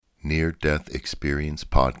Near-Death Experience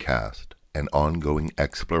Podcast, an ongoing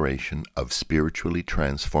exploration of spiritually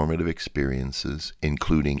transformative experiences,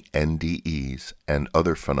 including NDEs and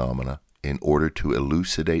other phenomena, in order to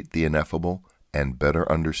elucidate the ineffable and better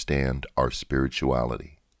understand our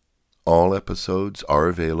spirituality. All episodes are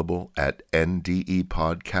available at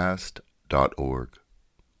ndepodcast.org.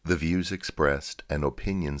 The views expressed and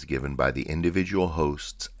opinions given by the individual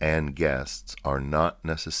hosts and guests are not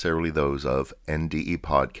necessarily those of NDE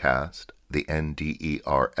Podcast, the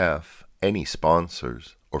NDERF, any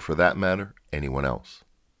sponsors, or for that matter, anyone else.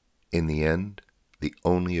 In the end, the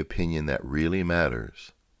only opinion that really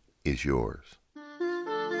matters is yours.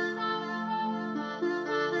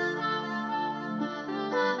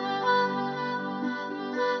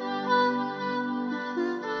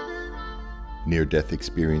 Near-Death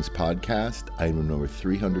Experience Podcast, item number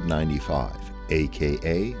 395,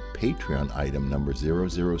 aka Patreon item number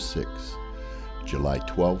 006, July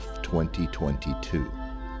 12th, 2022,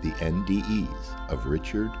 the NDEs of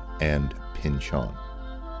Richard and Pynchon.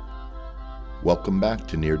 Welcome back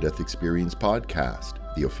to Near-Death Experience Podcast,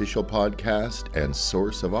 the official podcast and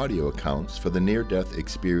source of audio accounts for the Near-Death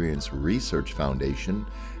Experience Research Foundation,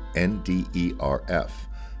 NDERF.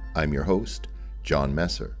 I'm your host, John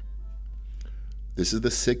Messer. This is the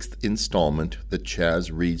 6th installment that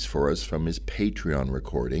Chaz reads for us from his Patreon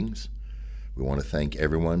recordings. We want to thank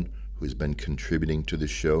everyone who has been contributing to the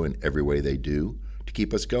show in every way they do to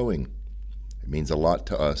keep us going. It means a lot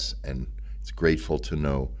to us, and it's grateful to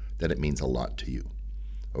know that it means a lot to you.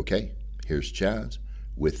 Okay, here's Chaz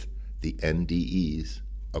with the NDEs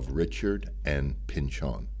of Richard and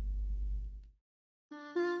Pynchon.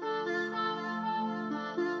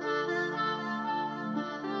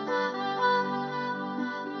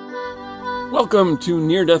 Welcome to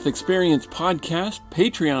Near-Death Experience Podcast,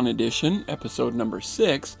 Patreon Edition, episode number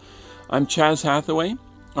 6. I'm Chaz Hathaway,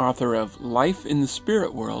 author of Life in the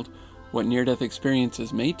Spirit World, What Near-Death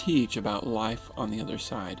Experiences May Teach About Life on the Other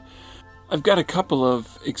Side. I've got a couple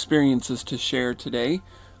of experiences to share today,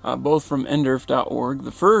 both from NDERF.org.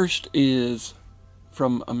 The first is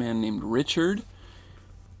from a man named Richard,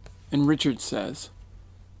 and Richard says,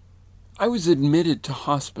 I was admitted to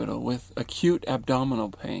hospital with acute abdominal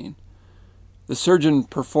pain. The surgeon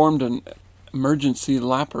performed an emergency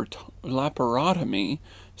laparotomy,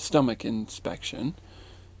 stomach inspection.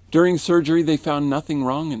 During surgery, they found nothing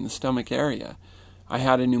wrong in the stomach area. I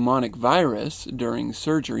had a pneumonic virus. During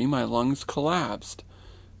surgery, my lungs collapsed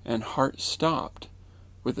and heart stopped.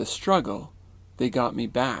 With a struggle, they got me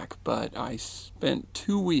back, but I spent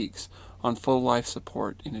 2 weeks on full life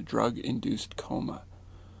support in a drug-induced coma.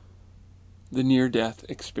 The near-death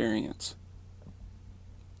experience.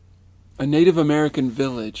 A Native American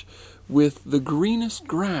village with the greenest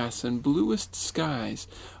grass and bluest skies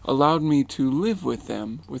allowed me to live with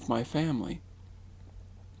them with my family.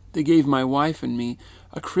 They gave my wife and me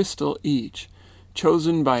a crystal each,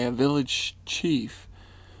 chosen by a village chief.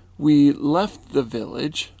 We left the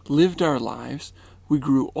village, lived our lives. We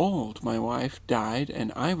grew old. My wife died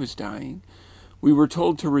and I was dying. We were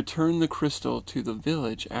told to return the crystal to the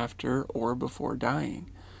village after or before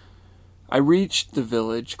dying. I reached the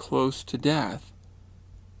village close to death.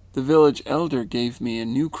 The village elder gave me a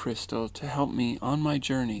new crystal to help me on my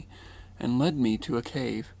journey and led me to a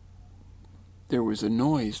cave. There was a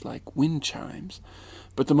noise like wind chimes,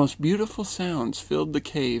 but the most beautiful sounds filled the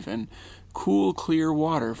cave, and cool, clear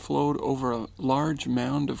water flowed over a large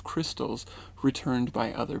mound of crystals returned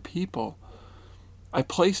by other people. I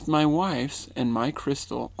placed my wife's and my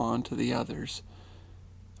crystal onto the others.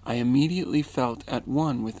 I immediately felt at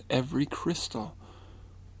one with every crystal.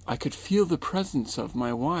 I could feel the presence of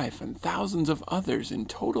my wife and thousands of others in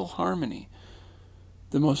total harmony.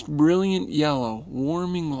 The most brilliant yellow,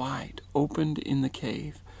 warming light opened in the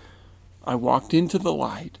cave. I walked into the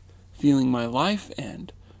light, feeling my life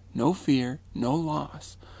end. No fear, no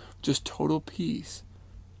loss, just total peace.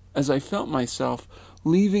 As I felt myself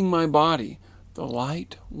leaving my body, the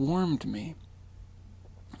light warmed me,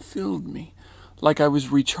 filled me, like it was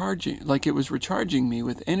recharging me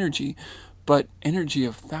with energy, but energy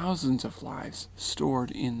of thousands of lives stored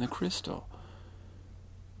in the crystal.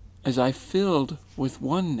 As I filled with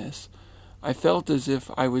oneness, I felt as if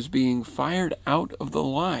I was being fired out of the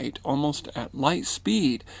light almost at light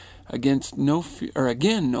speed, against no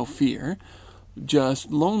fear, just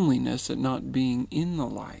loneliness at not being in the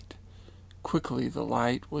light. Quickly the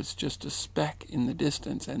light was just a speck in the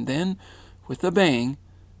distance, and then, with a bang,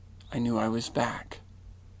 I knew I was back,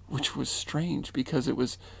 which was strange because it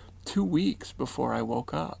was 2 weeks before I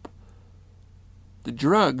woke up. The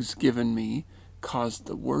drugs given me caused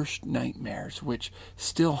the worst nightmares, which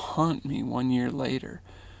still haunt me 1 year later.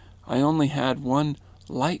 I only had one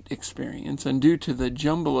light experience, and due to the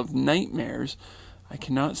jumble of nightmares, I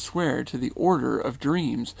cannot swear to the order of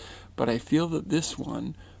dreams, but I feel that this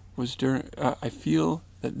one was during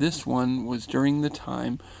the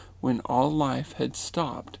time when all life had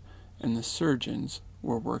stopped and the surgeons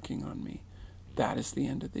were working on me. That is the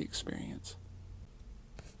end of the experience.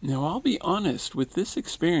 Now, I'll be honest, with this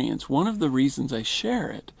experience, one of the reasons I share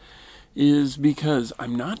it is because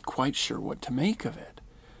I'm not quite sure what to make of it.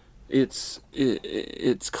 It's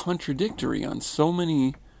contradictory on so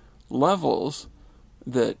many levels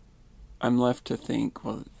that I'm left to think,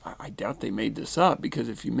 well, I doubt they made this up, because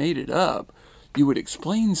if you made it up, you would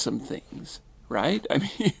explain some things, right? I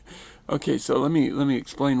mean, okay, so let me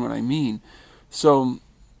explain what I mean. So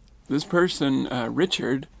this person,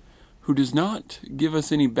 Richard, who does not give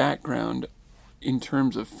us any background in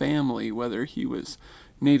terms of family, whether he was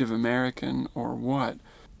Native American or what,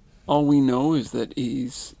 all we know is that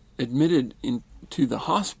he's admitted into the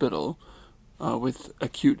hospital with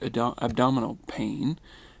acute abdominal pain,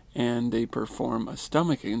 and they perform a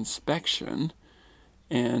stomach inspection,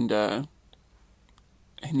 and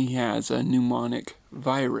he has a pneumonic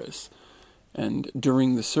virus. And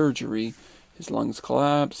during the surgery, his lungs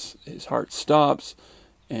collapse, his heart stops,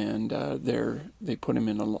 and they put him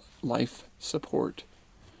in a life support.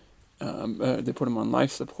 They put him on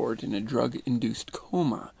life support in a drug-induced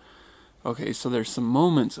coma. Okay, so there's some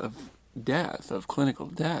moments of death, of clinical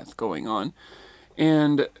death going on,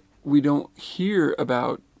 and we don't hear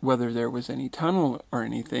about whether there was any tunnel or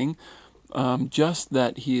anything, just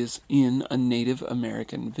that he is in a Native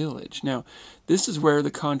American village. Now, this is where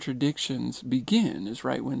the contradictions begin, is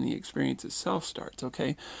right when the experience itself starts,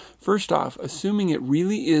 okay? First off, assuming it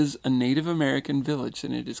really is a Native American village,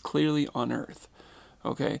 then it is clearly on Earth,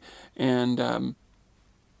 okay? And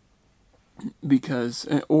because,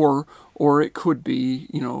 or it could be,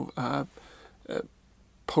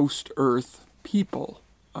 post-Earth people,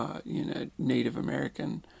 Native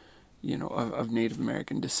American, of Native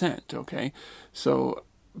American descent, okay? So,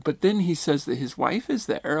 but then he says that his wife is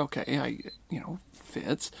there, okay,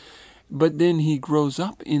 fits. But then he grows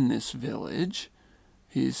up in this village.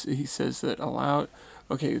 He says that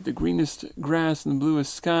the greenest grass and the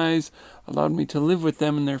bluest skies allowed me to live with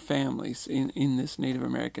them and their families in this Native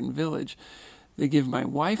American village. They give my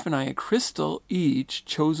wife and I a crystal each,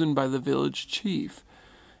 chosen by the village chief.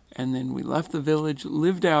 And then we left the village,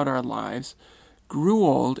 lived out our lives, grew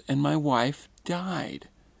old, and my wife died.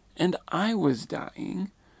 And I was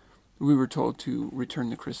dying. We were told to return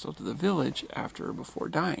the crystal to the village after or before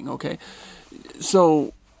dying, okay?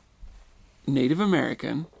 So, Native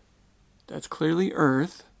American, that's clearly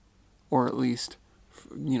Earth, or at least,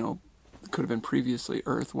 could have been previously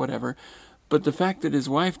Earth, whatever. But the fact that his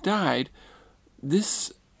wife died,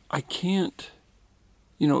 this, I can't,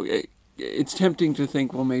 it's tempting to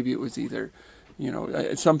think, well, maybe it was either,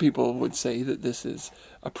 some people would say that this is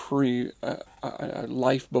a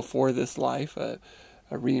life before this life, a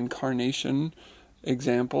reincarnation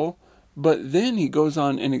example. But then he goes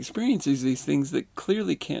on and experiences these things that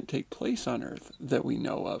clearly can't take place on Earth that we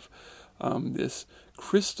know of. This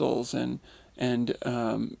crystals and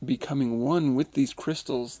becoming one with these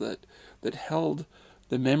crystals that held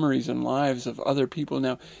the memories and lives of other people.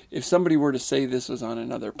 Now, if somebody were to say this was on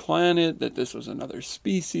another planet, that this was another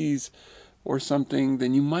species or something,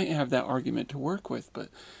 then you might have that argument to work with. But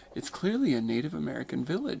it's clearly a Native American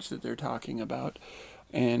village that they're talking about.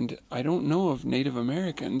 And I don't know of Native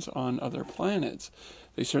Americans on other planets.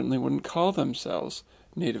 They certainly wouldn't call themselves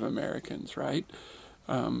Native Americans, right?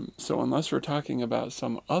 So unless we're talking about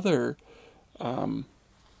some other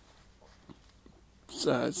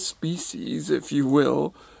species, if you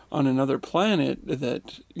will, on another planet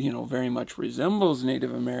that, very much resembles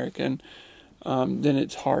Native American, then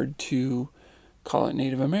it's hard to call it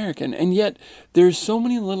Native American. And yet, there's so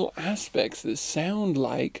many little aspects that sound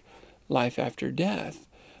like life after death.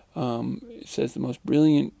 It says the most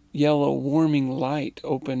brilliant yellow warming light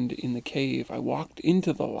opened in the cave. I walked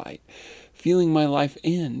into the light, feeling my life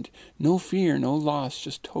end. No fear, no loss,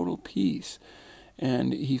 just total peace.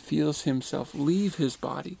 And he feels himself leave his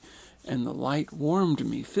body, and the light warmed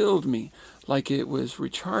me, filled me, like it was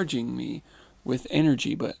recharging me with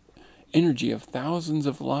energy, but energy of thousands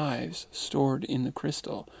of lives stored in the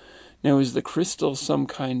crystal. Now, is the crystal some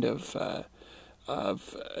kind of a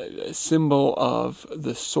symbol of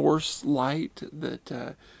the source light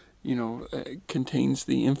that contains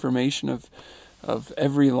the information of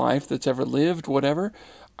every life that's ever lived, whatever?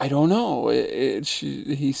 I don't know.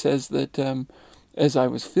 He says that as I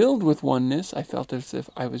was filled with oneness, I felt as if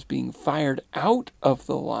I was being fired out of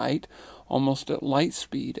the light, almost at light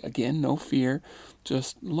speed. Again, no fear,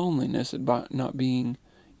 just loneliness about not being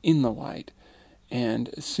in the light. And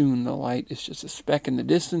soon the light is just a speck in the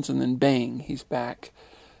distance, and then bang, he's back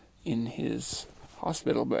in his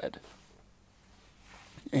hospital bed.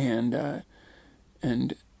 And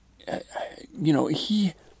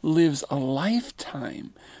he lives a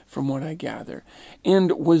lifetime, from what I gather.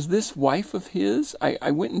 And was this wife of his?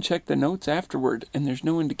 I went and checked the notes afterward, and there's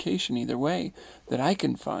no indication either way that I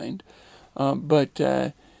can find. But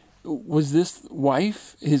was this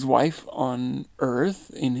wife his wife on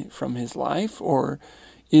earth from his life, or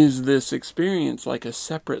is this experience like a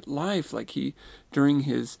separate life, like he, during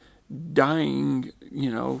his dying,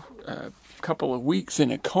 couple of weeks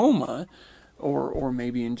in a coma, or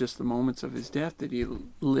maybe in just the moments of his death did he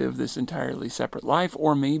live this entirely separate life,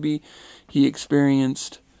 or maybe he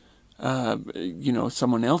experienced,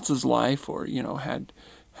 someone else's life, or had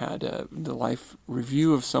the life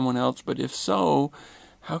review of someone else. But if so,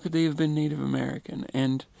 how could they have been Native American?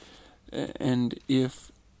 And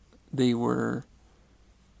if they were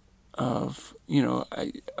of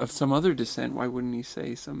some other descent, why wouldn't he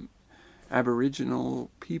say some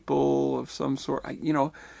Aboriginal people of some sort?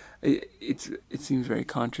 It seems very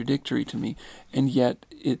contradictory to me, and yet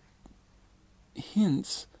it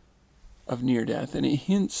hints of near death, and it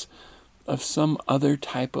hints of some other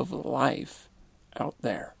type of life out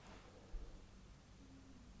there.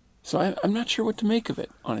 So I'm not sure what to make of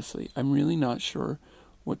it, honestly. I'm really not sure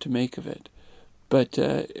what to make of it. But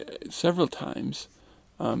several times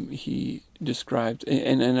he described,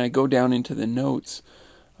 and I go down into the notes,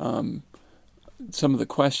 some of the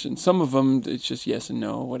questions. Some of them, it's just yes and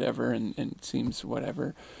no, whatever, and it seems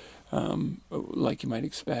whatever, like you might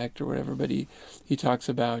expect or whatever. But he talks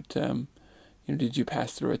about, did you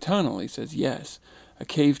pass through a tunnel? He says, yes. A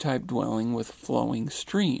cave-type dwelling with flowing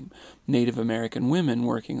stream. Native American women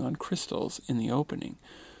working on crystals in the opening,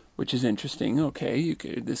 which is interesting. Okay,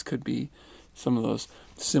 this could be some of those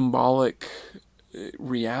symbolic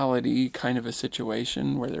reality kind of a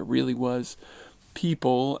situation where there really was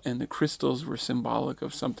people and the crystals were symbolic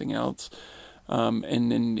of something else.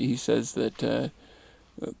 And then he says that,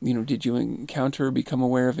 did you encounter or become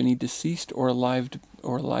aware of any deceased or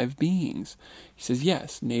alive beings? He says,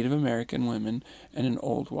 yes, Native American women and an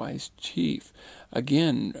old wise chief.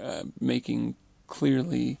 Again, making clear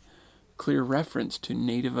reference to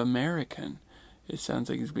Native American. It sounds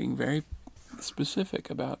like he's being very specific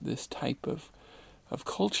about this type of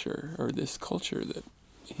culture, or this culture that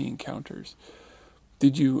he encounters.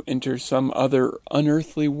 Did you enter some other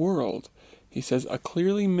unearthly world? He says, a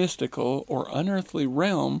clearly mystical or unearthly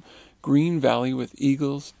realm, green valley with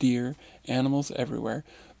eagles, deer, animals everywhere,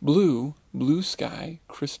 blue sky,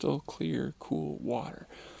 crystal clear, cool water.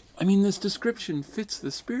 I mean, this description fits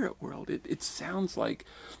the spirit world. It sounds like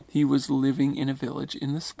he was living in a village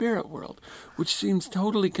in the spirit world, which seems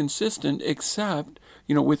totally consistent, except,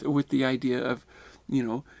 with the idea of,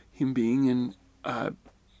 him being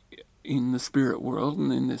in the spirit world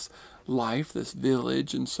and in this life, this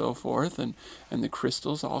village and so forth, and the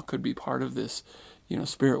crystals all could be part of this,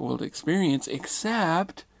 spirit world experience,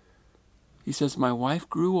 except, he says, my wife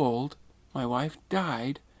grew old, my wife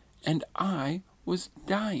died, and I was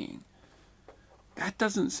dying. That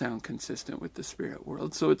doesn't sound consistent with the spirit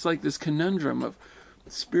world. So it's like this conundrum of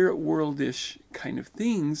spirit worldish kind of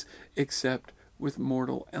things, except with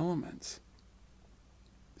mortal elements.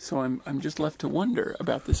 So I'm just left to wonder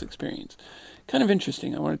about this experience. Kind of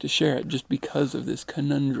interesting. I wanted to share it just because of this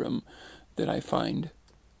conundrum that I find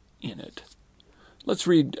in it. Let's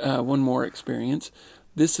read one more experience.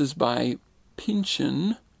 This is by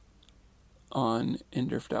Pynchon on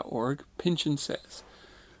nderf.org. Pynchon says,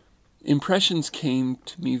 impressions came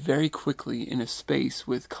to me very quickly in a space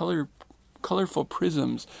with colorful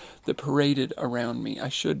prisms that paraded around me. I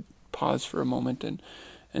should pause for a moment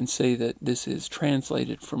and say that this is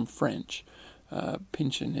translated from French.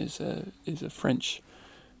 Pynchon is a French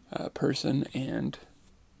person and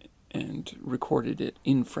recorded it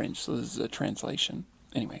in French, so this is a translation.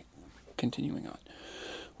 Anyway, continuing on.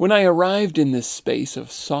 When I arrived in this space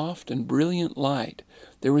of soft and brilliant light,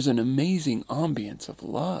 there was an amazing ambience of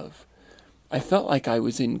love. I felt like I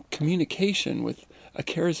was in communication with a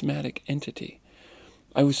charismatic entity.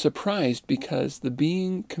 I was surprised because the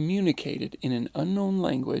being communicated in an unknown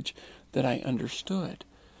language that I understood.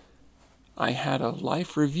 I had a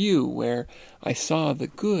life review where I saw the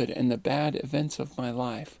good and the bad events of my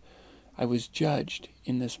life. I was judged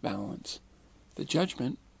in this balance. The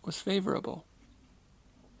judgment was favorable.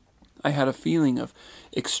 I had a feeling of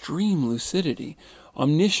extreme lucidity,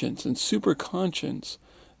 omniscience, and superconscience,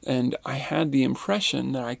 and I had the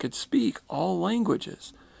impression that I could speak all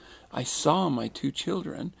languages. I saw my 2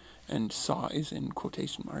 children, and saw is in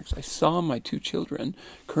quotation marks, I saw my 2 children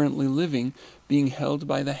currently living, being held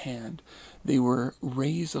by the hand. They were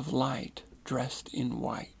rays of light dressed in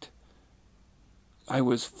white. I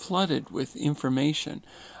was flooded with information.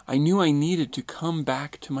 I knew I needed to come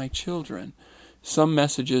back to my children. Some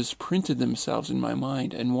messages printed themselves in my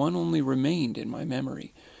mind, and one only remained in my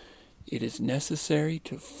memory. It is necessary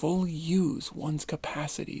to fully use one's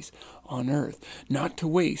capacities on earth, not to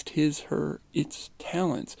waste its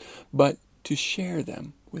talents, but to share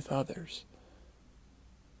them with others.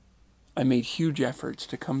 I made huge efforts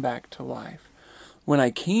to come back to life. When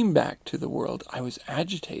I came back to the world, I was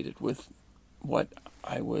agitated with what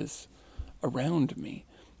I was around me.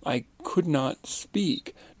 I could not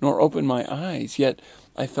speak nor open my eyes, yet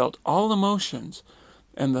I felt all emotions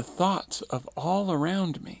and the thoughts of all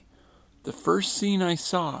around me. The first scene I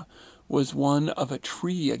saw was one of a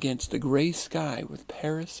tree against the gray sky with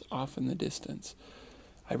Paris off in the distance.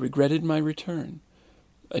 I regretted my return.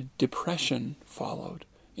 A depression followed,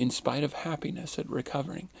 in spite of happiness at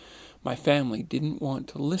recovering. My family didn't want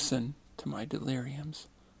to listen to my deliriums.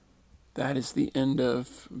 That is the end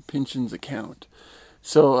of Pynchon's account.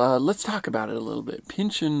 So let's talk about it a little bit.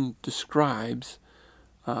 Pynchon describes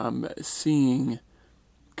seeing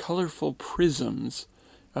colorful prisms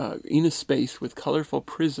in a space with colorful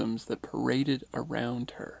prisms that paraded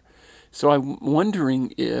around her. So I'm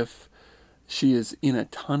wondering if she is in a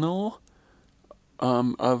tunnel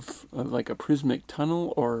of like a prismatic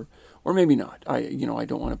tunnel, or maybe not. I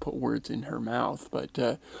don't want to put words in her mouth,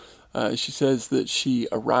 but she says that she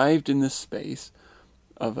arrived in this space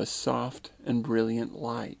of a soft and brilliant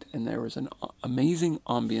light, and there was an amazing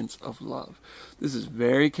ambience of love. This is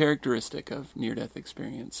very characteristic of near-death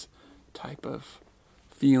experience type of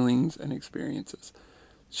feelings and experiences.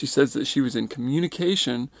 She says that she was in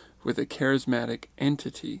communication with a charismatic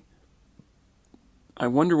entity. I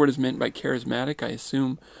wonder what is meant by charismatic. I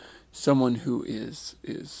assume someone who is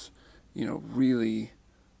really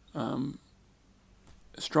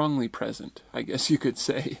strongly present, I guess you could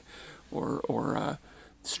say, or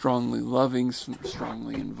strongly loving,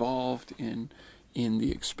 strongly involved in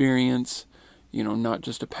the experience, not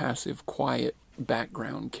just a passive, quiet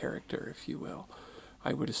background character, if you will.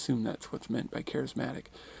 I would assume that's what's meant by charismatic.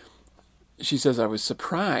 She says, I was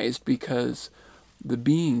surprised because the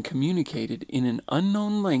being communicated in an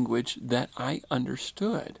unknown language that I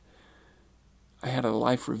understood. I had a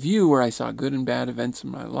life review where I saw good and bad events in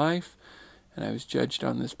my life, and I was judged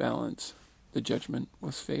on this balance. The judgment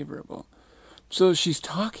was favorable. So she's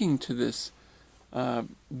talking to this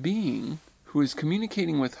being who is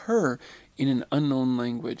communicating with her in an unknown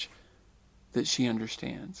language that she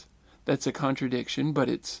understands. That's a contradiction, but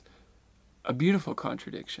it's a beautiful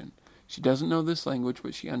contradiction. She doesn't know this language,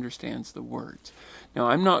 but she understands the words. Now,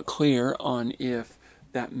 I'm not clear on if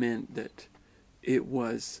that meant that it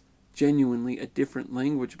was genuinely a different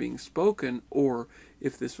language being spoken, or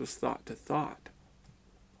if this was thought to thought.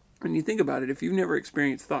 When you think about it, if you've never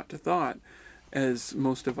experienced thought to thought, as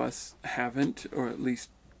most of us haven't, or at least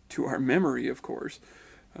to our memory, of course,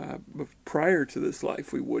 prior to this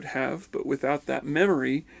life we would have, but without that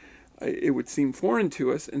memory, it would seem foreign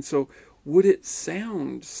to us. And so would it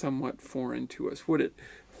sound somewhat foreign to us? Would it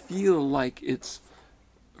feel like it's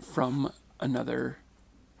from another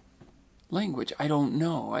language? I don't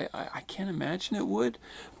know. I can't imagine it would,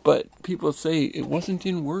 but people say it wasn't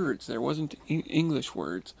in words. There wasn't English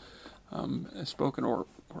words spoken, or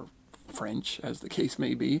French, as the case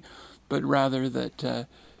may be, but rather that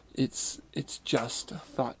it's just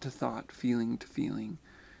thought to thought, feeling to feeling,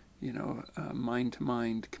 mind to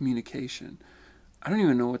mind communication. I don't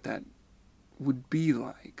even know what that would be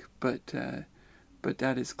like, but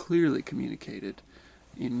that is clearly communicated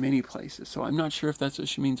in many places. So I'm not sure if that's what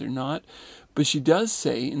she means or not, but she does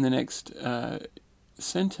say in the next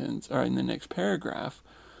sentence, or in the next paragraph,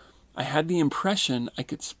 I had the impression I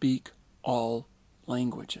could speak all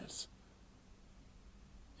languages.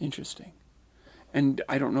 Interesting. And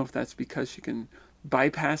I don't know if that's because she can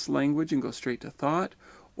bypass language and go straight to thought,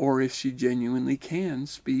 or if she genuinely can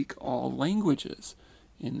speak all languages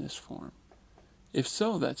in this form. If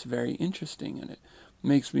so, that's very interesting, and it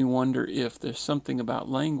makes me wonder if there's something about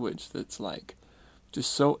language that's like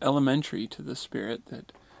just so elementary to the spirit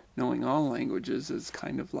that knowing all languages is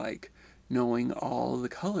kind of like knowing all the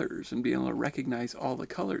colors and being able to recognize all the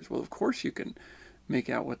colors. Well, of course you can make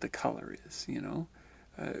out what the color is,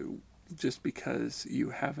 just because you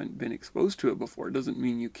haven't been exposed to it before doesn't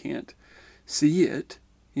mean you can't see it,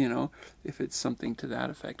 if it's something to that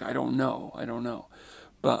effect. I don't know.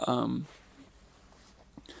 But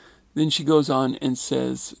Then she goes on and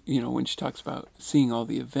says, when she talks about seeing all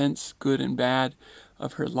the events, good and bad,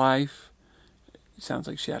 of her life, it sounds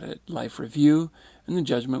like she had a life review, and the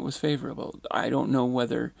judgment was favorable. I don't know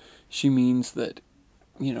whether she means that,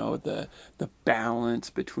 the balance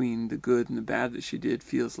between the good and the bad that she did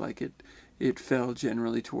feels like it fell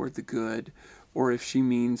generally toward the good, or if she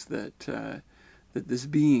means that that this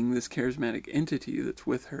being, this charismatic entity that's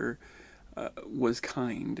with her, was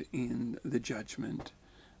kind in the judgment,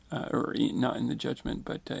 not in the judgment,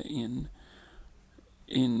 but in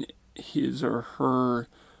his or her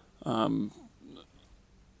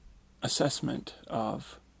assessment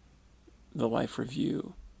of the life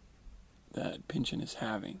review that Pynchon is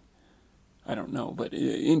having. I don't know, but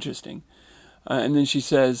interesting. And then she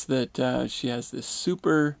says that she has this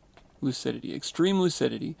super lucidity, extreme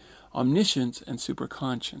lucidity, omniscience, and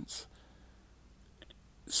superconscience.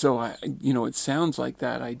 So, it sounds like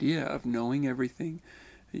that idea of knowing everything,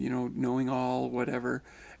 knowing all, whatever.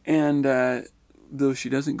 And though she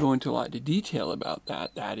doesn't go into a lot of detail about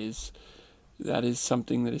that is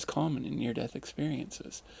something that is common in near-death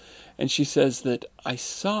experiences. And she says that I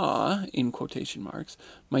saw, in quotation marks,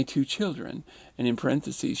 my 2 children, and in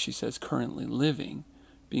parentheses she says currently living,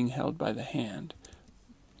 being held by the hand.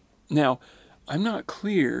 Now, I'm not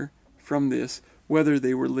clear from this whether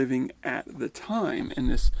they were living at the time, and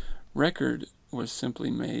this record was simply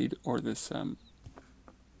made, or this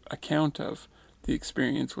account of the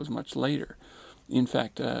experience was much later. In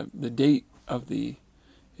fact, the date of the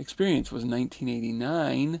experience was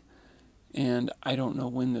 1989, and I don't know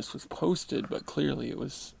when this was posted, but clearly it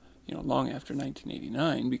was, long after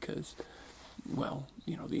 1989, because,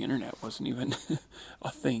 the internet wasn't even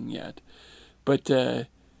a thing yet. But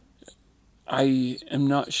I am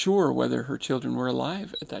not sure whether her children were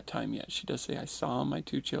alive at that time yet. She does say, I saw my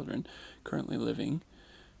 2 children currently living.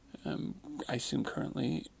 I assume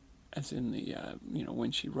currently, as in the,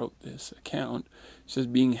 when she wrote this account. She says,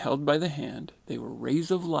 being held by the hand, they were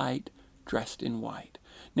rays of light dressed in white.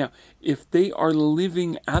 Now, if they are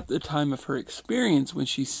living at the time of her experience when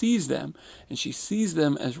she sees them, and she sees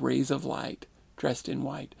them as rays of light dressed in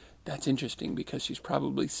white, that's interesting, because she's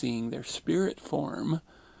probably seeing their spirit form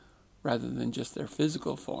rather than just their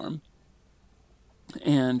physical form.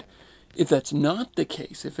 And if that's not the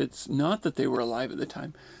case, if it's not that they were alive at the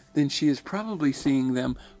time, then she is probably seeing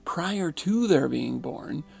them prior to their being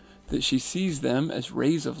born, that she sees them as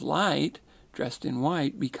rays of light dressed in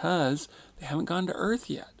white because they haven't gone to earth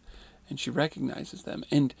yet, and she recognizes them.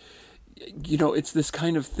 And it's this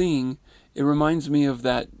kind of thing. It reminds me of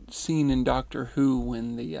that scene in Doctor Who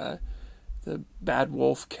when the Bad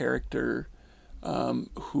Wolf character,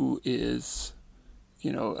 who is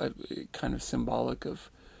kind of symbolic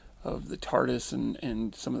of the TARDIS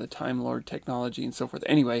and some of the Time Lord technology and so forth.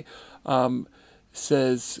 Anyway,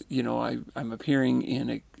 says, I'm appearing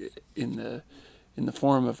in the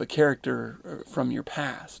form of a character from your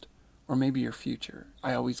past, or maybe your future.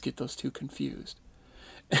 I always get those two confused.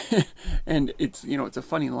 And it's a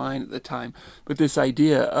funny line at the time, but this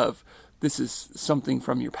idea of this is something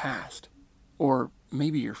from your past, or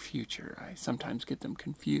maybe your future, I sometimes get them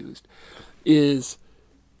confused,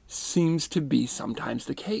 seems to be sometimes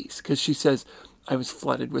the case. Because she says, I was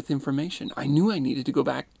flooded with information. I knew I needed to go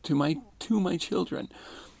back to my children.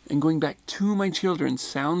 And going back to my children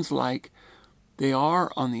sounds like they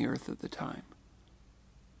are on the earth at the time.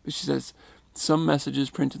 But she says, some messages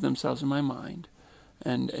printed themselves in my mind.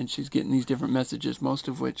 And she's getting these different messages, most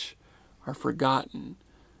of which are forgotten.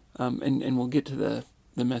 And we'll get to the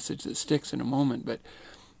message that sticks in a moment. But,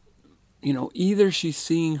 either she's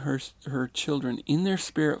seeing her children in their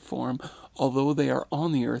spirit form, although they are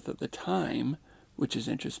on the earth at the time, which is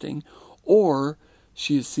interesting, or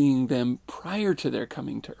she is seeing them prior to their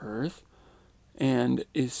coming to earth, and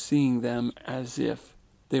is seeing them as if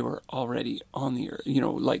they were already on the earth.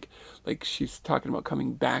 Like she's talking about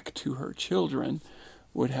coming back to her children,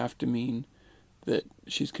 would have to mean that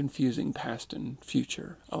she's confusing past and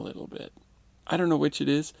future a little bit. I don't know which it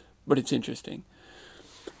is, but it's interesting.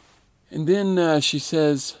 And then she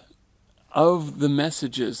says, of the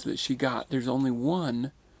messages that she got, there's only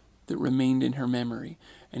one that remained in her memory,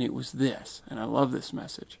 and it was this, and I love this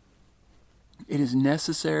message. It is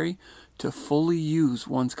necessary to fully use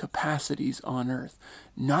one's capacities on earth,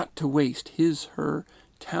 not to waste her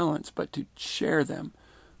talents, but to share them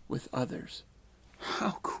with others.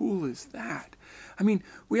 How cool is that? I mean,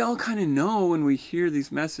 we all kind of know when we hear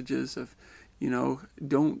these messages of,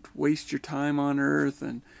 don't waste your time on earth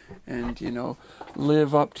and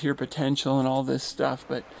live up to your potential and all this stuff.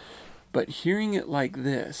 But But hearing it like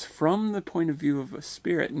this, from the point of view of a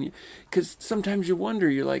spirit, and because sometimes you wonder,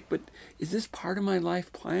 you're like, but is this part of my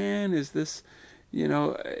life plan? Is this,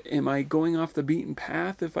 am I going off the beaten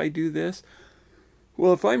path if I do this?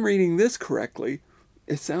 Well, if I'm reading this correctly,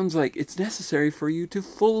 it sounds like it's necessary for you to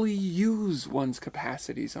fully use one's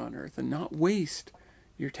capacities on earth and not waste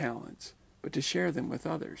your talents, but to share them with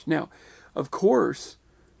others. Now, of course,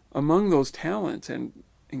 among those talents, and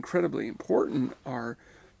incredibly important, are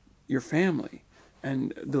your family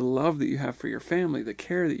and the love that you have for your family, the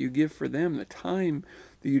care that you give for them, the time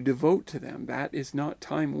that you devote to them. That is not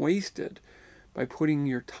time wasted by putting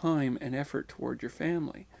your time and effort toward your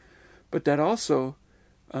family. But that also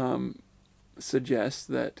suggests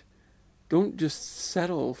that don't just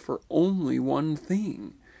settle for only one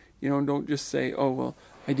thing. Don't just say, oh, well,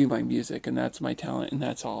 I do my music and that's my talent and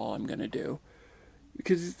that's all I'm going to do.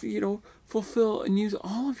 Because, fulfill and use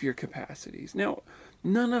all of your capacities. Now,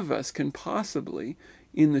 none of us can possibly,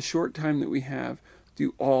 in the short time that we have,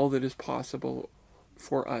 do all that is possible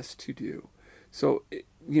for us to do. So,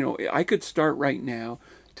 I could start right now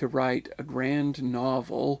to write a grand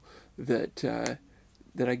novel that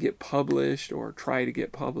I get published or try to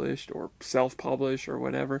get published or self-publish or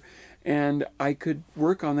whatever, and I could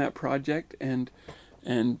work on that project and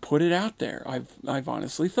put it out there. I've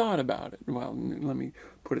honestly thought about it. Well, let me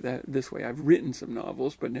put it this way. I've written some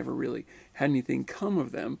novels, but never really had anything come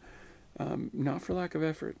of them. Not for lack of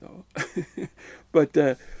effort, though. but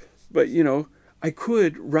I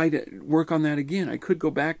could work on that again. I could go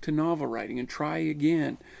back to novel writing and try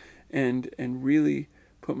again and really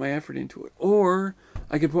put my effort into it. Or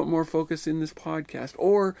I could put more focus in this podcast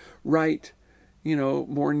or write,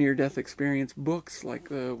 more near-death experience books like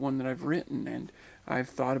the one that I've written, and I've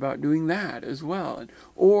thought about doing that as well.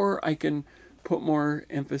 Or I can put more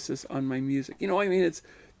emphasis on my music. It's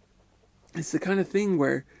the kind of thing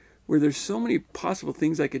where there's so many possible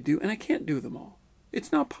things I could do, and I can't do them all.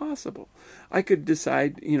 It's not possible. I could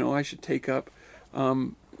decide, I should take up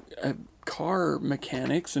car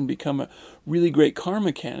mechanics and become a really great car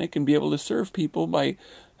mechanic and be able to serve people by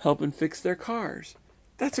helping fix their cars.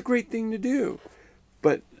 That's a great thing to do.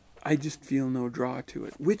 But I just feel no draw to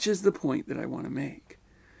it, which is the point that I want to make.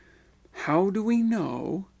 How do we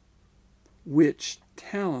know which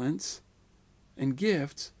talents and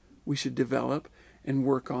gifts we should develop and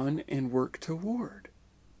work on and work toward?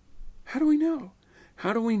 How do we know?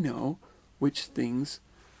 How do we know which things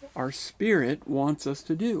our spirit wants us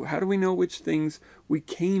to do? How do we know which things we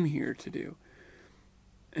came here to do?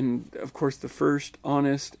 And of course, the first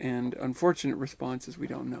honest and unfortunate response is we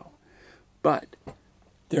don't know. But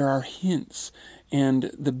there are hints,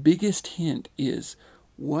 and the biggest hint is,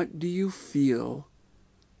 what do you feel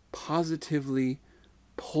positively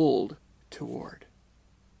pulled toward?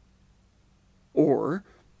 Or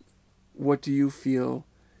what do you feel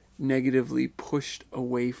negatively pushed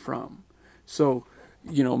away from? So,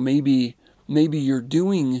 maybe you're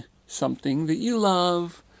doing something that you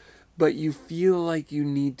love, but you feel like you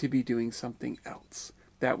need to be doing something else.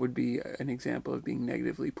 That would be an example of being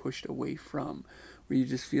negatively pushed away from, where you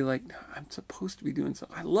just feel like, I'm supposed to be doing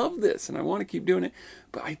something. I love this and I want to keep doing it,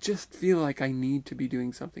 but I just feel like I need to be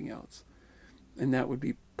doing something else. And that would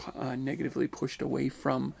be negatively pushed away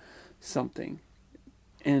from something.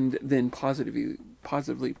 And then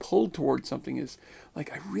positively pulled towards something is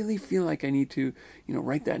like, I really feel like I need to,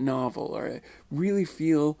 write that novel, or I really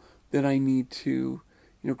feel that I need to,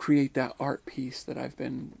 create that art piece that I've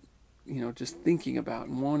been, just thinking about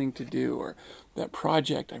and wanting to do, or that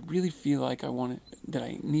project. I really feel like that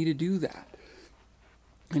I need to do that.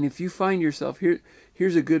 And if you find yourself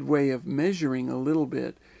here's a good way of measuring a little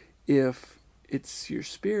bit if it's your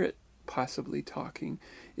spirit possibly talking,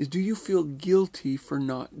 is, do you feel guilty for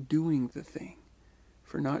not doing the thing,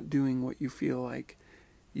 for not doing what you feel like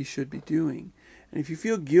you should be doing? And if you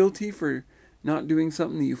feel guilty for not doing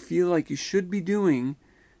something that you feel like you should be doing,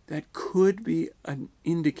 that could be an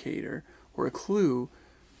indicator or a clue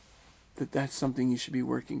that that's something you should be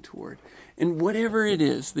working toward. And whatever it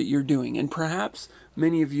is that you're doing, and perhaps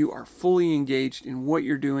many of you are fully engaged in what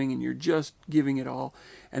you're doing and you're just giving it all,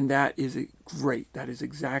 and that is great. That is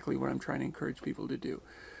exactly what I'm trying to encourage people to do.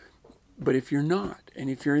 But if you're not, and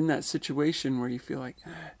if you're in that situation where you feel like,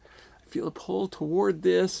 I feel a pull toward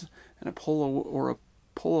this and a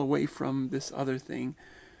pull away from this other thing,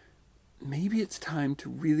 maybe it's time to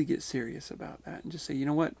really get serious about that and just say, you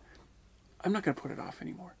know what? I'm not going to put it off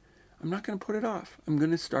anymore. I'm not going to put it off. I'm going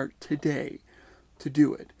to start today to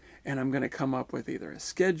do it. And I'm going to come up with either a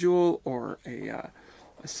schedule or a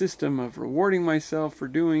system of rewarding myself for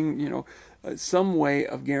doing, some way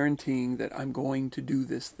of guaranteeing that I'm going to do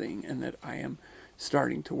this thing and that I am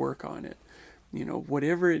starting to work on it.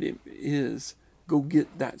 Whatever it is, go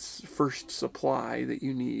get that first supply that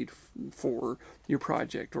you need for your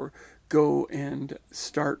project, or go and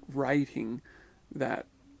start writing that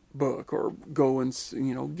book, or go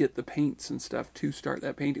and get the paints and stuff to start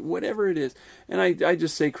that painting, whatever it is. And I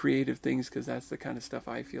just say creative things because that's the kind of stuff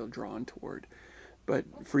I feel drawn toward. But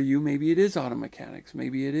for you, maybe it is auto mechanics,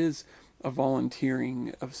 maybe it is a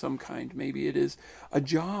volunteering of some kind, maybe it is a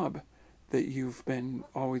job that you've been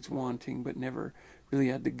always wanting but never really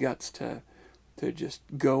had the guts to just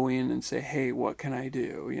go in and say, hey, what can I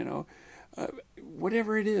do?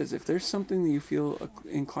 Whatever it is, if there's something that you feel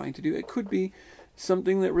inclined to do, it could be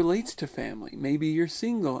something that relates to family. Maybe you're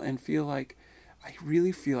single and I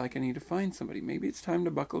really feel like I need to find somebody. Maybe it's time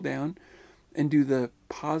to buckle down and do the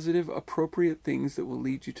positive, appropriate things that will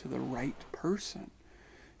lead you to the right person.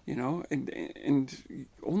 And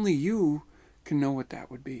only you can know what that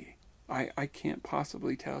would be. I can't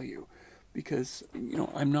possibly tell you, because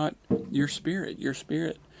I'm not your spirit. Your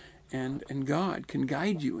spirit and God can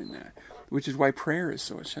guide you in that, which is why prayer is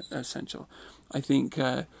so essential. I think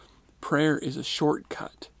prayer is a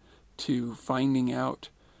shortcut to finding out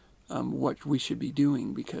what we should be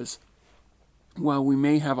doing, because while we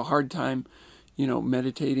may have a hard time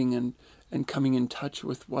meditating and coming in touch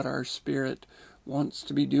with what our spirit wants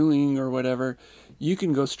to be doing or whatever, you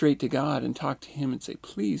can go straight to God and talk to Him and say,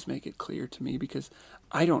 please make it clear to me, because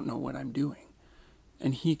I don't know what I'm doing.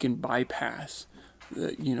 And He can bypass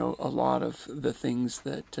a lot of the things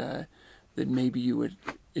that maybe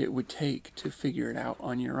it would take to figure it out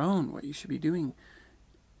on your own, what you should be doing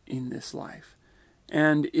in this life.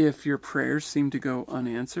 And if your prayers seem to go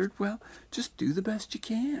unanswered, well, just do the best you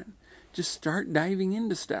can. Just start diving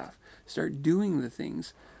into stuff. Start doing the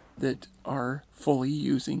things that are fully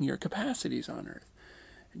using your capacities on earth.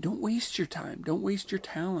 Don't waste your time. Don't waste your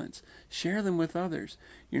talents. Share them with others.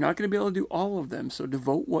 You're not going to be able to do all of them, so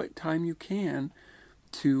devote what time you can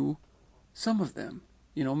to some of them.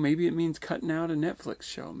 Maybe it means cutting out a Netflix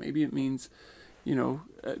show. Maybe it means,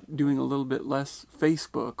 doing a little bit less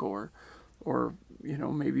Facebook, or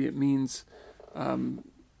maybe it means, I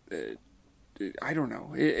don't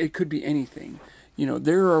know. It could be anything.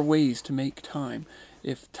 There are ways to make time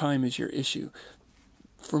if time is your issue.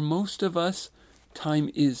 For most of us, time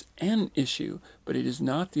is an issue, but it is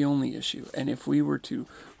not the only issue. And if we were to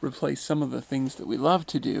replace some of the things that we love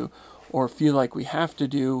to do or feel like we have to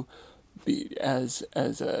do as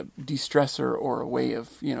a de-stressor or a way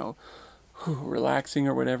of, relaxing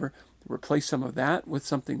or whatever, replace some of that with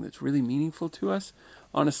something that's really meaningful to us,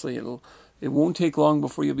 honestly, it won't take long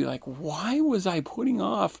before you'll be like, why was I putting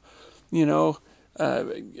off, neglecting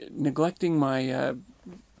my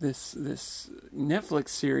this Netflix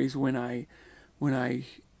series when I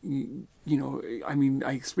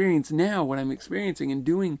experience now what I'm experiencing and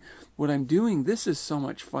doing what I'm doing. This is so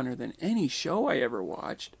much funner than any show I ever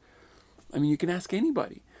watched. You can ask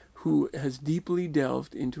anybody who has deeply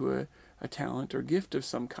delved into a talent or gift of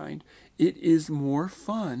some kind. It is more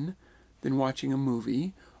fun than watching a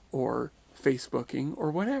movie or Facebooking or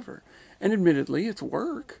whatever. And admittedly, it's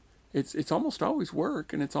work. It's almost always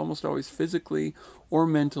work, and it's almost always physically or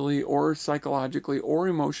mentally or psychologically or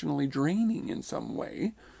emotionally draining in some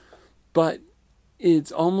way. But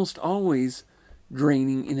it's almost always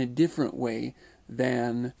draining in a different way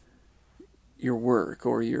than your work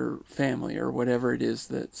or your family or whatever it is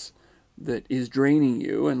that is draining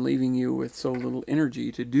you and leaving you with so little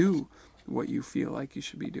energy to do what you feel like you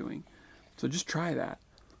should be doing. So just try that.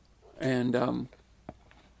 And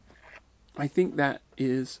I think that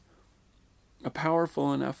is a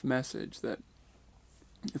powerful enough message that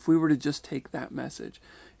if we were to just take that message,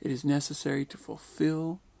 it is necessary to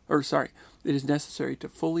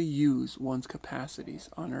fully use one's capacities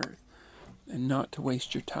on earth, and not to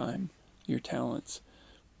waste your time, your talents,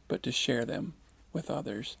 but to share them with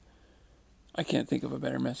others. I can't think of a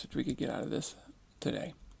better message we could get out of this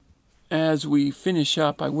today. As we finish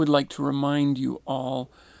up, I would like to remind you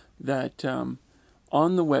all that on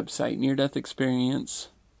the website,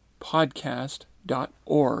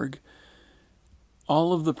 near-death-experience-podcast.org,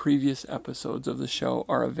 all of the previous episodes of the show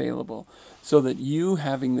are available, so that you,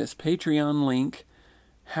 having this Patreon link,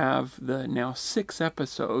 have the now 6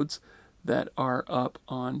 episodes that are up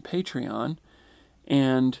on Patreon,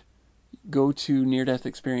 and go to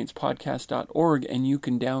near-death-experience-podcast.org and you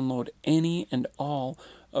can download any and all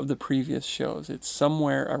of the previous shows. It's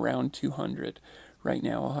somewhere around 200 right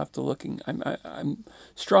now. I'll have to look. I'm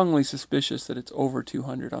strongly suspicious that it's over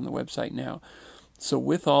 200 on the website now. So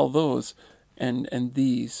with all those and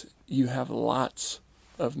these, you have lots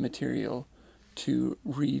of material to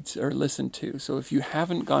read or listen to. So if you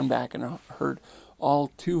haven't gone back and heard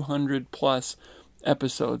all 200 plus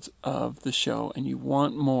episodes of the show and you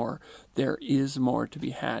want more, there is more to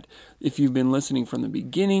be had. If you've been listening from the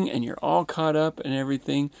beginning and you're all caught up and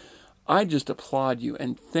everything, I just applaud you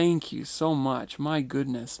and thank you so much. My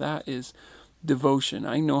goodness, that is devotion.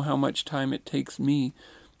 I know how much time it takes me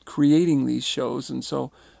creating these shows, and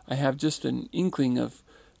so I have just an inkling of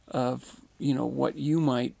what you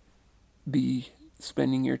might be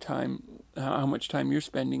spending your time, how much time you're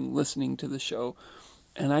spending listening to the show,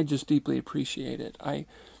 and I just deeply appreciate it. I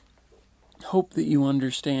hope that you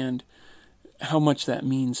understand how much that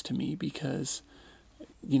means to me, because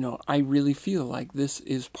I really feel like this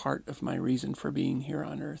is part of my reason for being here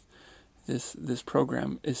on earth. This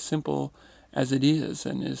program, as simple as it is,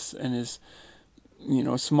 and is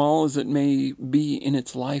small as it may be in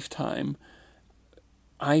its lifetime,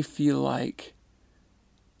 I feel like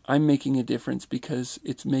I'm making a difference because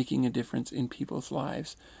it's making a difference in people's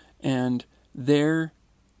lives. And they're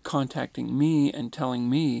contacting me and telling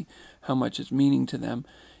me how much it's meaning to them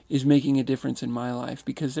is making a difference in my life.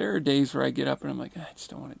 Because there are days where I get up and I'm like, I just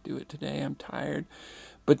don't want to do it today. I'm tired.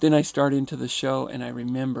 But then I start into the show and I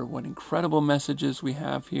remember what incredible messages we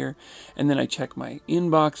have here. And then I check my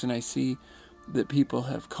inbox and I see that people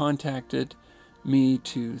have contacted me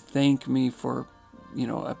to thank me for,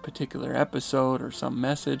 a particular episode or some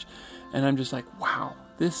message. And I'm just like, wow,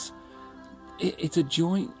 it's a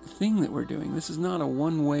joint thing that we're doing. This is not a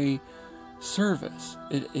one-way service.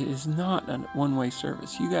 It is not a one-way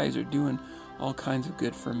service. You guys are doing all kinds of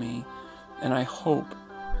good for me. And I hope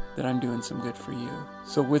that I'm doing some good for you.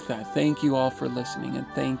 So with that, thank you all for listening, and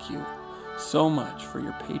thank you so much for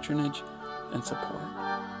your patronage and support.